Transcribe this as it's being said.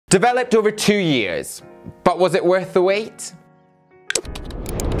Developed over 2 years, but was it worth the wait?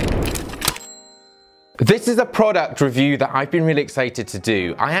 This is a product review that I've been really excited to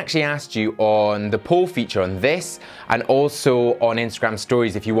do. I actually asked you on the poll feature on this and also on Instagram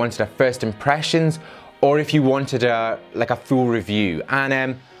stories if you wanted a first impressions or if you wanted a full review.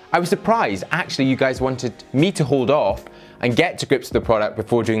 And I was surprised actually you guys wanted me to hold off and get to grips with the product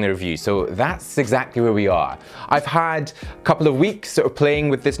before doing the review. So that's exactly where we are. I've had a couple of weeks sort of playing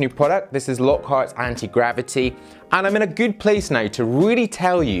with this new product. This is LOCKHART'S Anti-Gravity, and I'm in a good place now to really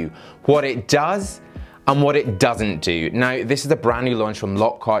tell you what it does and what it doesn't do. Now, this is a brand new launch from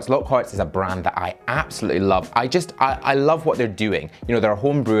LOCKHART'S. LOCKHART'S is a brand that I absolutely love. I love what they're doing. You know, they're a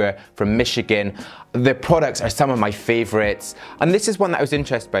home brewer from Michigan. Their products are some of my favorites. And this is one that I was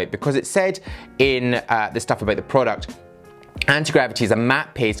interested about because it said in the stuff about the product, Anti-Gravity is a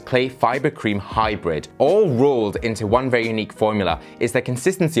matte paste clay fiber cream hybrid, all rolled into one very unique formula. It's the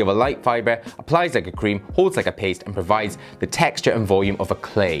consistency of a light fiber, applies like a cream, holds like a paste, and provides the texture and volume of a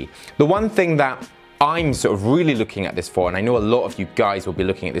clay. The one thing that I'm sort of really looking at this for, and I know a lot of you guys will be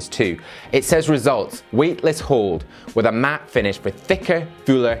looking at this too, it says results, weightless hold with a matte finish for thicker,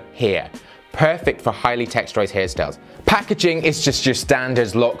 fuller hair. Perfect for highly texturized hairstyles. Packaging is just your standard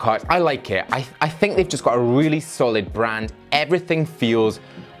LOCKHART'S. I like it. I think they've just got a really solid brand. Everything feels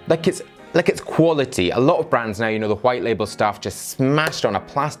like it's quality. A lot of brands now, you know, the white label stuff just smashed on a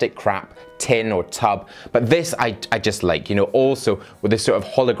plastic crap tin or tub. But this I just like, you know, also with this sort of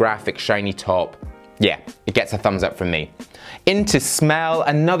holographic shiny top. Yeah, it gets a thumbs up from me. Into smell,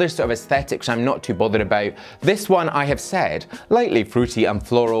 another sort of aesthetic which I'm not too bothered about. This one I have said, lightly fruity and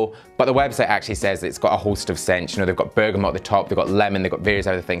floral, but the website actually says it's got a host of scents. You know, they've got bergamot at the top, they've got lemon, they've got various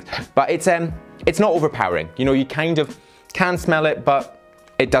other things. But it's not overpowering. You know, you kind of can smell it, but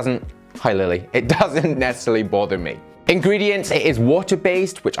it doesn't, hi Lily, it doesn't necessarily bother me. Ingredients, it is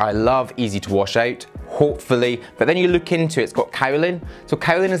water-based, which I love, easy to wash out, hopefully. But then you look into it, it's got kaolin. So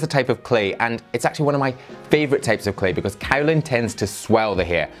kaolin is a type of clay, and it's actually one of my favorite types of clay because kaolin tends to swell the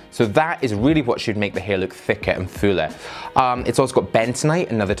hair. So that is really what should make the hair look thicker and fuller. It's also got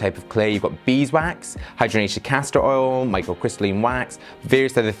bentonite, another type of clay. You've got beeswax, hydrogenated castor oil, microcrystalline wax,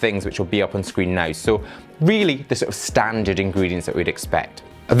 various other things which will be up on screen now. So really the sort of standard ingredients that we'd expect.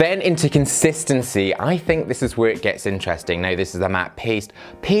 Then into consistency, I think this is where it gets interesting. Now this is a matte paste.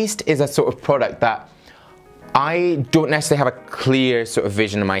 Paste is a sort of product that I don't necessarily have a clear sort of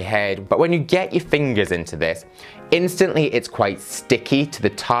vision in my head, but when you get your fingers into this, instantly it's quite sticky to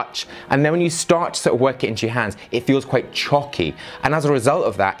the touch, and then when you start to sort of work it into your hands, it feels quite chalky, and as a result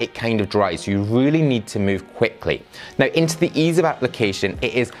of that, it kind of dries, so you really need to move quickly. Now into the ease of application,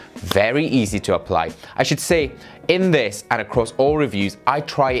 it is very easy to apply. I should say, in this and across all reviews, I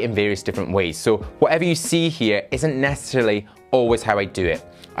try it in various different ways, so whatever you see here isn't necessarily always how I do it.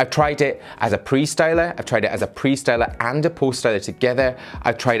 I've tried it as a pre-styler, I've tried it as a pre-styler and a post-styler together,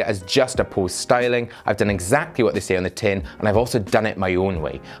 I've tried it as just a post-styling, I've done exactly what they say on the tin, and I've also done it my own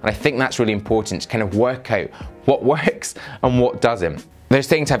way. And I think that's really important to kind of work out what works and what doesn't. They're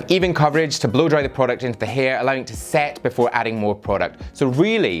saying to have even coverage, to blow dry the product into the hair, allowing it to set before adding more product. So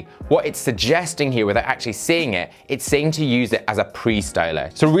really, what it's suggesting here without actually saying it, it's saying to use it as a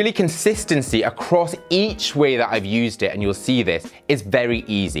pre-styler. So really consistency across each way that I've used it, and you'll see this, is very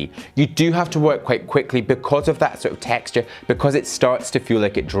easy. You do have to work quite quickly because of that sort of texture, because it starts to feel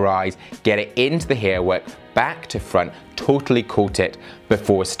like it dries, get it into the hair work, back to front, totally coat it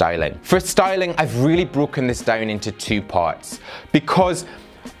before styling. For styling, I've really broken this down into two parts because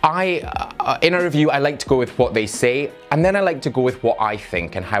in a review, I like to go with what they say, and then I like to go with what I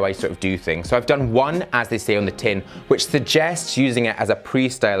think and how I sort of do things. So I've done one, as they say on the tin, which suggests using it as a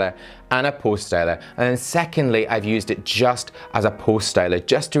pre-styler and a post-styler. And then secondly, I've used it just as a post-styler,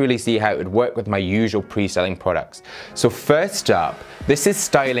 just to really see how it would work with my usual pre-styling products. So first up, this is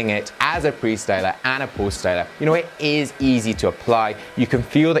styling it as a pre-styler and a post-styler. You know, it is easy to apply. You can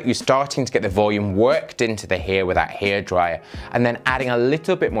feel that you're starting to get the volume worked into the hair with that hair dryer, and then adding a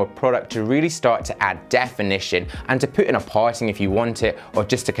little bit more product to really start to add definition and to put in a parting if you want it, or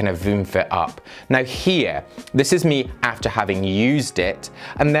just to kind of oomph it up. Now here, this is me after having used it,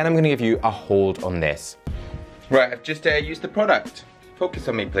 and then I'm going to give you a hold on this. Right, I've just used the product. Focus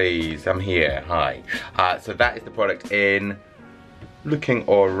on me please, I'm here, hi. So that is the product in. Looking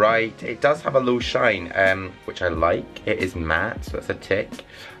alright. It does have a low shine, which I like. It is matte, so that's a tick.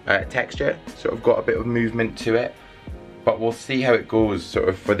 Texture, sort of got a bit of movement to it. But we'll see how it goes sort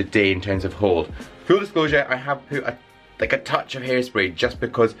of for the day in terms of hold. Full disclosure, I have put like a touch of hairspray just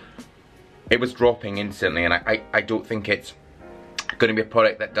because it was dropping instantly, and I don't think it's going to be a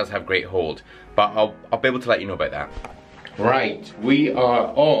product that does have great hold. But I'll be able to let you know about that. Right, we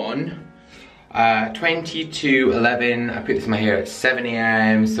are on 20 to 11. I put this in my hair at 7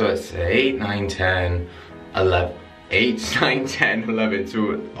 AM, so it's 8, 9, 10, 11. 8, 9, 10, 11,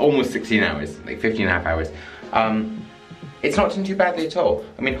 so almost 16 hours, like 15 and a half hours. It's not done too badly at all.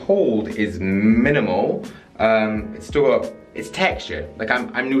 I mean, hold is minimal. It's still got, it's texture. Like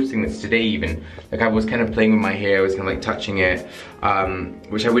I'm noticing this today even. Like I was kind of playing with my hair, I was kind of like touching it,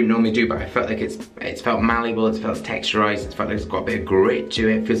 which I wouldn't normally do, but I felt like it's felt malleable, it felt texturized, it felt like it's got a bit of grit to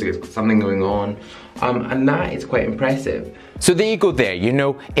it, it feels like it's got something going on. And that is quite impressive. So there you go there, you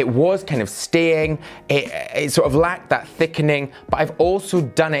know, it was kind of staying, it sort of lacked that thickening, but I've also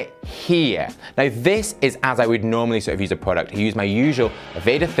done it here. Now this is as I would normally sort of use a product. I use my usual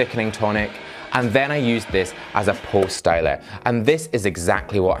Aveda thickening tonic, and then I use this as a post styler, and this is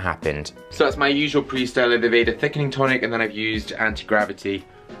exactly what happened. So that's my usual pre-styler, the Aveda thickening tonic, and then I've used anti-gravity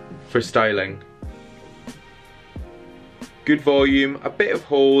for styling. Good volume, a bit of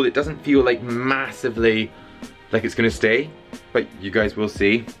hold, it doesn't feel like massively like it's gonna stay, but you guys will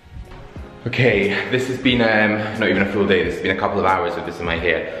see. Okay, this has been not even a full day, this has been a couple of hours with this in my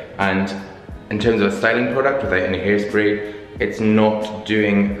hair, and in terms of a styling product without any hairspray, it's not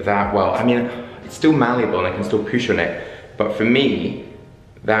doing that well. I mean, it's still malleable and I can still push on it, but for me,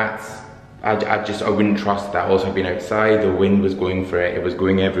 that's, I wouldn't trust that. Also, I've been outside, the wind was going for it, it was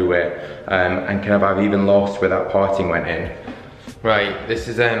going everywhere, and kind of I've even lost where that parting went in. Right, this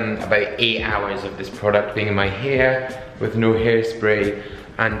is about 8 hours of this product being in my hair with no hairspray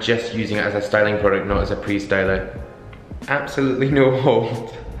and just using it as a styling product, not as a pre-styler. Absolutely no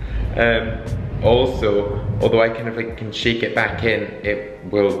hold. Also, although I kind of like can shake it back in, it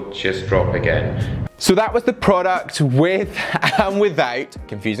will just drop again. So that was the product with and without,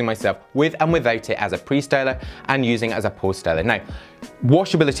 confusing myself, with and without it as a pre-styler and using it as a post-styler. Now,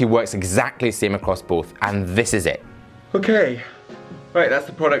 washability works exactly the same across both, and this is it. Okay, right, that's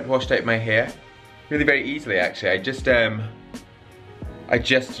the product washed out my hair. Really very easily actually. I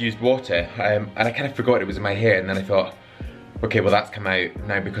just used water, and I kind of forgot it was in my hair, and then I thought, okay, well that's come out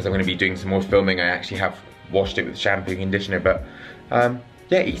now because I'm going to be doing some more filming. I actually have washed it with shampoo and conditioner, but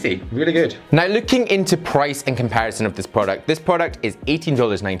yeah, easy, really good. Now looking into price and comparison of this product is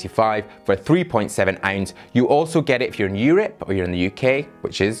 $18.95 for a 3.7 ounce. You also get it if you're in Europe or you're in the UK,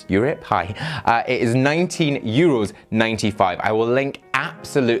 which is Europe, hi. It is €19.95. I will link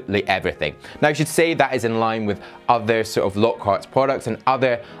absolutely everything. Now I should say that is in line with other sort of LOCKHART'S products and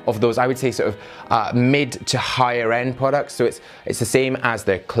other of those, I would say, sort of mid to higher end products. So it's the same as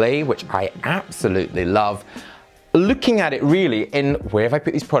their clay, which I absolutely love. Looking at it really in, where have I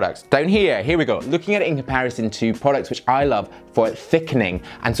put these products? Down here, here we go. Looking at it in comparison to products which I love for thickening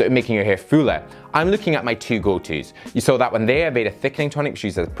and sort of making your hair fuller, I'm looking at my two go-tos. You saw that one there, Aveda thickening tonic, which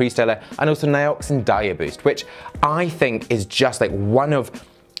is as a pre-styler, and also Nioxin Dia Boost, which I think is just like one of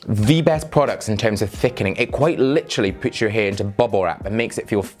the best products in terms of thickening. It quite literally puts your hair into bubble wrap and makes it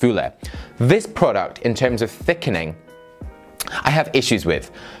feel fuller. This product, in terms of thickening, I have issues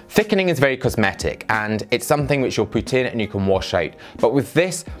with. Thickening is very cosmetic and it's something which you'll put in and you can wash out. But with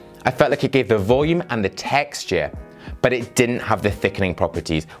this, I felt like it gave the volume and the texture, but it didn't have the thickening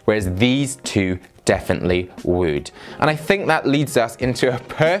properties, whereas these two definitely would. And I think that leads us into a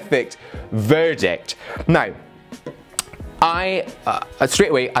perfect verdict. Now,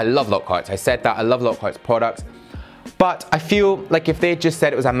 straight away, I love LOCKHART'S. I said that, I love LOCKHART'S products. But I feel like if they just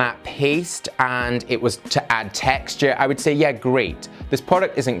said it was a matte paste and it was to add texture, I would say, yeah, great. This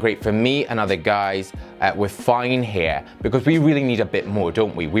product isn't great for me and other guys with fine hair, because we really need a bit more,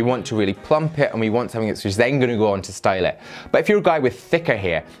 don't we? We want to really plump it and we want something that's just then gonna go on to style it. But if you're a guy with thicker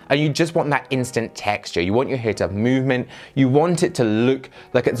hair and you just want that instant texture, you want your hair to have movement, you want it to look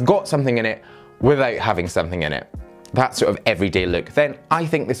like it's got something in it without having something in it, that sort of everyday look, then I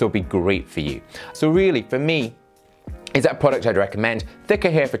think this will be great for you. So really, for me, is that a product I'd recommend?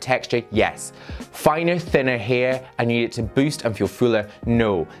 Thicker hair for texture? Yes. Finer, thinner hair and you need it to boost and feel fuller?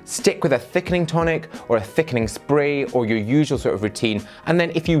 No. Stick with a thickening tonic or a thickening spray or your usual sort of routine, and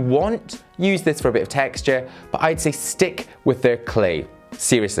then if you want, use this for a bit of texture, but I'd say stick with their clay.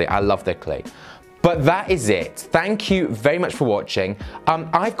 Seriously, I love their clay. But that is it. Thank you very much for watching.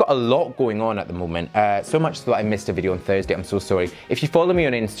 I've got a lot going on at the moment, so much so that I missed a video on Thursday. I'm so sorry. If you follow me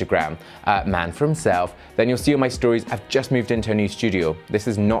on Instagram, Man For Himself, then you'll see on my stories I've just moved into a new studio. This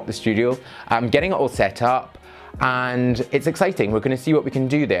is not the studio. I'm getting it all set up and it's exciting. We're gonna see what we can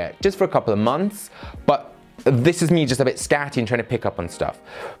do there just for a couple of months, but this is me just a bit scatty and trying to pick up on stuff.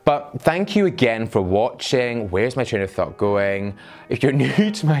 But thank you again for watching. Where's my train of thought going? If you're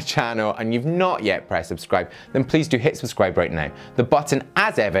new to my channel and you've not yet pressed subscribe, then please do hit subscribe right now. The button,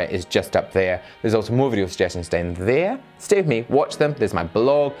 as ever, is just up there. There's also more video suggestions down there. Stay with me, watch them. There's my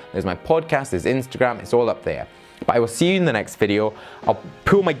blog, there's my podcast, there's Instagram, it's all up there. But I will see you in the next video. I'll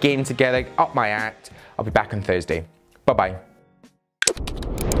pull my game together, up my act. I'll be back on Thursday. Bye-bye.